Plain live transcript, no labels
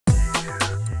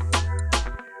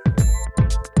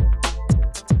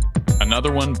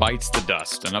another one bites the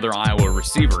dust. Another Iowa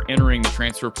receiver entering the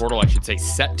transfer portal, I should say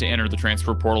set to enter the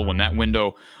transfer portal when that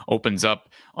window opens up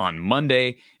on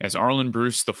Monday, as Arland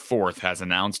Bruce IV has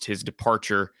announced his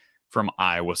departure from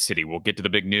Iowa City. We'll get to the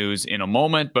big news in a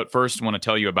moment, but first I want to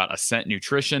tell you about Ascent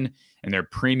Nutrition and their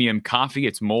premium coffee.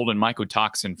 It's mold and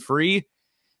mycotoxin free.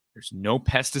 There's no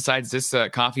pesticides. This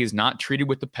coffee is not treated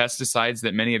with the pesticides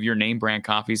that many of your name brand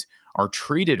coffees are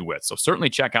treated with. So certainly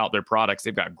check out their products.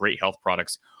 They've got great health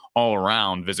products all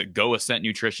around. Visit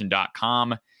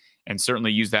goascentnutrition.com and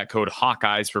certainly use that code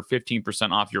Hawkeyes for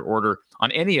 15% off your order on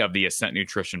any of the Ascent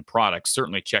Nutrition products.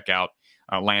 Certainly check out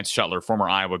Lance Shuttler, former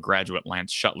Iowa graduate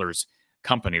Lance Shuttler's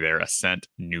company there, Ascent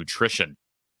Nutrition.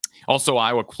 Also,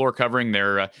 Iowa floor covering,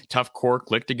 their tough core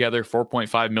click together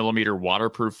 4.5 millimeter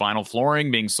waterproof vinyl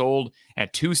flooring being sold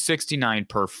at $269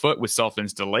 per foot with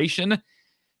self-installation.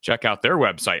 Check out their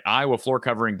website,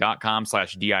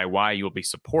 iowafloorcovering.com/DIY. You'll be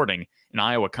supporting an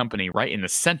Iowa company right in the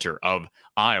center of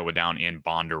Iowa down in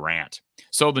Bondurant.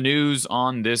 So the news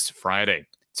on this Friday.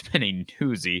 It's been a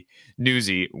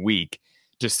newsy week,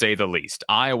 to say the least.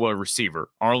 Iowa receiver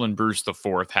Arland Bruce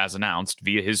IV has announced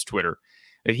via his Twitter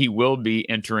that he will be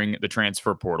entering the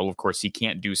transfer portal. Of course, he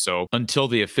can't do so until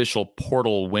the official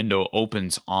portal window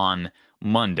opens on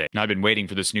Monday. Now, I've been waiting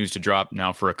for this news to drop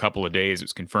now for a couple of days. It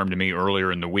was confirmed to me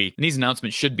earlier in the week. And these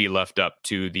announcements should be left up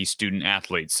to the student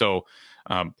athletes. So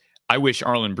I wish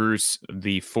Arland Bruce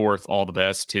IV all the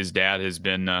best. His dad has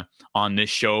been on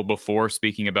this show before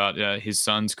speaking about his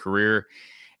son's career.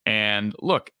 And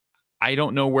look, I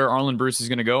don't know where Arland Bruce is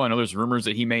going to go. I know there's rumors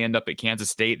that he may end up at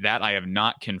Kansas State. That I have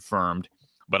not confirmed,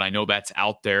 but I know that's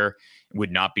out there.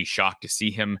 Would not be shocked to see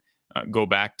him go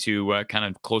back to kind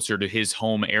of closer to his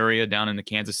home area down in the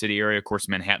Kansas City area. Of course,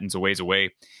 Manhattan's a ways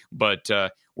away, but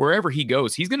wherever he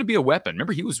goes, he's going to be a weapon.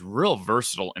 Remember, he was real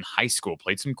versatile in high school,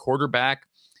 played some quarterback,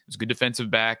 was a good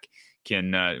defensive back,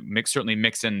 can certainly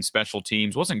mix in special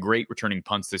teams. Wasn't great returning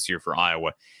punts this year for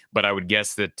Iowa, but I would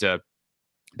guess that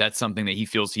that's something that he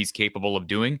feels he's capable of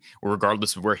doing,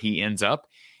 regardless of where he ends up.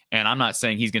 And I'm not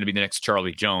saying he's going to be the next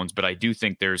Charlie Jones, but I do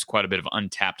think there's quite a bit of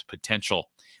untapped potential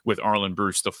with Arland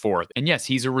Bruce IV. And yes,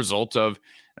 he's a result of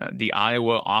the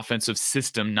Iowa offensive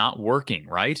system not working,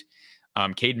 right?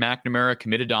 Cade McNamara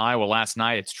committed to Iowa last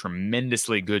night. It's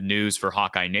tremendously good news for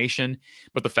Hawkeye Nation.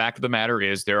 But the fact of the matter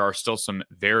is there are still some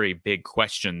very big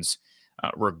questions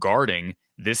regarding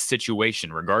this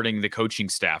situation, regarding the coaching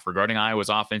staff, regarding Iowa's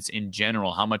offense in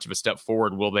general. How much of a step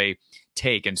forward will they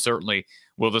take? And certainly,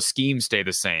 will the scheme stay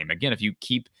the same? Again, if you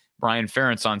keep Brian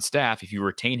Ferentz on staff, if you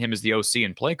retain him as the OC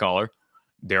and play caller,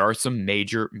 there are some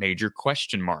major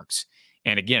question marks.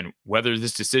 And again, whether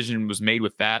this decision was made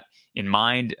with that in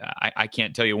mind, I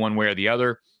can't tell you one way or the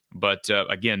other. But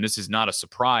again, this is not a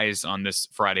surprise on this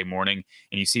Friday morning.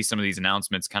 And you see some of these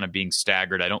announcements kind of being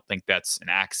staggered. I don't think that's an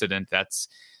accident. That's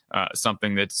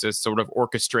something that's just sort of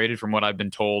orchestrated from what I've been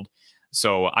told.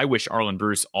 So I wish Arland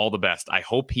Bruce all the best. I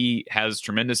hope he has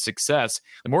tremendous success.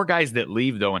 The more guys that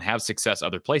leave, though, and have success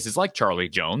other places, like Charlie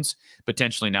Jones,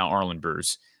 potentially now Arland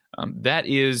Bruce, that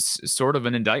is sort of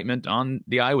an indictment on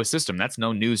the Iowa system. That's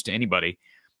no news to anybody.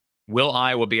 Will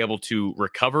Iowa be able to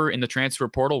recover in the transfer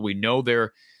portal? We know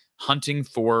they're hunting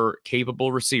for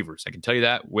capable receivers. I can tell you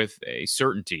that with a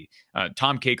certainty.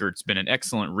 Tom Kakert's been an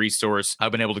excellent resource.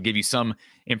 I've been able to give you some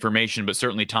information, but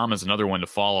certainly Tom is another one to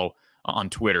follow on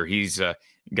Twitter. He's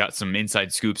got some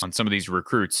inside scoops on some of these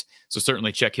recruits. So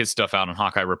certainly check his stuff out on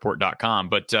HawkeyeReport.com.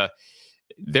 But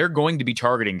they're going to be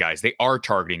targeting guys. They are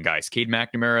targeting guys. Cade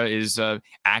McNamara is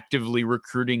actively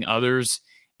recruiting others.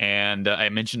 And I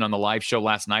mentioned on the live show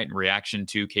last night in reaction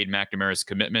to Cade McNamara's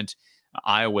commitment,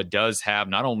 Iowa does have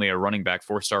not only a running back,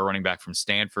 four-star running back from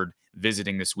Stanford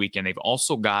visiting this weekend, they've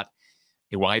also got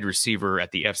a wide receiver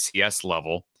at the FCS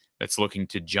level that's looking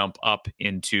to jump up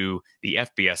into the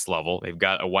FBS level. They've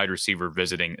got a wide receiver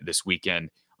visiting this weekend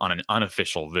on an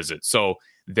unofficial visit. So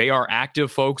they are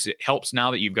active, folks. It helps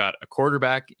now that you've got a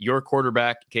quarterback, your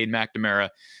quarterback, Cade McNamara,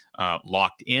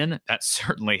 locked in. That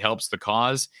certainly helps the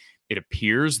cause. It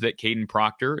appears that Caden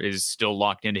Proctor is still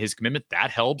locked into his commitment. That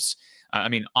helps. I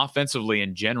mean, offensively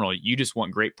in general, you just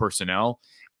want great personnel,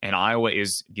 and Iowa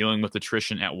is dealing with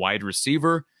attrition at wide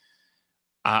receiver.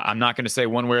 I'm not going to say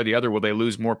one way or the other. Will they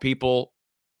lose more people?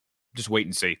 Just wait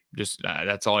and see. Just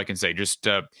that's all I can say. Just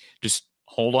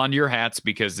hold on to your hats,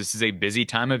 because this is a busy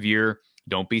time of year.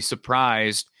 Don't be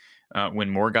surprised when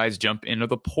more guys jump into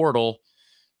the portal.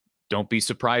 Don't be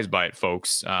surprised by it,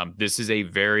 folks. This is a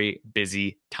very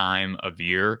busy time of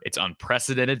year. It's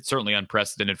unprecedented, certainly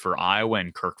unprecedented for Iowa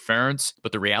and Kirk Ferentz.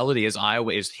 But the reality is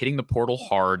Iowa is hitting the portal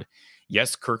hard.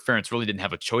 Yes, Kirk Ferentz really didn't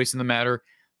have a choice in the matter,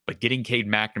 but getting Cade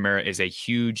McNamara is a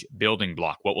huge building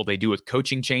block. What will they do with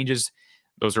coaching changes?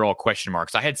 Those are all question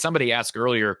marks. I had somebody ask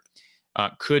earlier,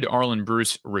 could Arland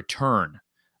Bruce return?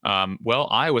 Well,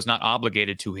 Iowa's not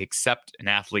obligated to accept an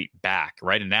athlete back,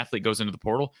 right? An athlete goes into the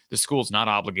portal, the school's not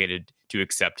obligated to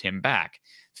accept him back.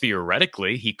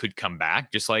 Theoretically, he could come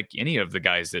back, just like any of the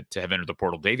guys that have entered the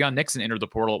portal. Davion Nixon entered the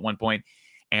portal at one point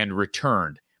and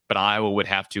returned, but Iowa would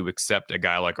have to accept a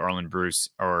guy like Arland Bruce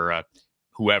or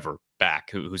whoever back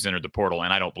who's entered the portal,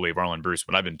 and I don't believe Arland Bruce,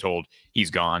 but I've been told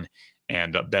he's gone.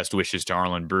 And best wishes to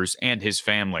Arland Bruce and his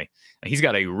family. He's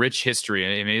got a rich history.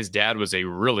 I mean, his dad was a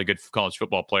really good college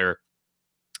football player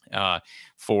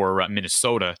for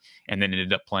Minnesota, and then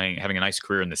ended up having a nice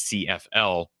career in the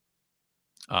CFL.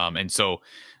 And so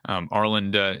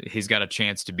Arland, he's got a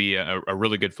chance to be a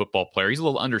really good football player. He's a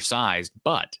little undersized,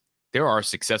 but there are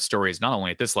success stories not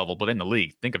only at this level, but in the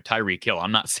league. Think of Tyreek Hill.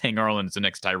 I'm not saying Arland is the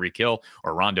next Tyreek Hill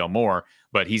or Rondale Moore,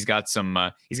 but he's got some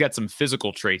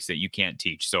physical traits that you can't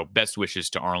teach. So best wishes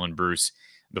to Arland Bruce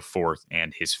IV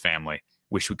and his family.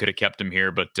 Wish we could have kept him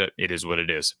here, but it is what it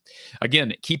is.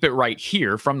 Again, keep it right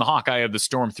here from the Hawkeye of the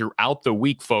Storm throughout the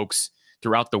week, folks.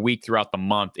 Throughout the week, throughout the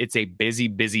month. It's a busy,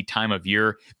 busy time of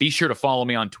year. Be sure to follow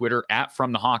me on Twitter,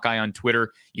 @From the Hawkeye on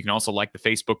Twitter. You can also like the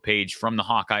Facebook page, From the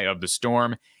Hawkeye of the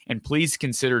Storm. And please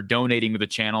consider donating to the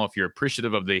channel. If you're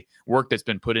appreciative of the work that's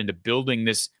been put into building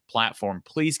this platform,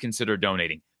 please consider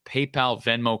donating. PayPal,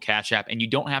 Venmo, Cash App, and you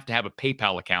don't have to have a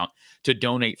PayPal account to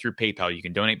donate through PayPal. You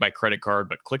can donate by credit card,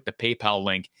 but click the PayPal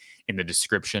link in the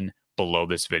description below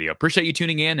this video. Appreciate you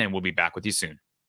tuning in, and we'll be back with you soon.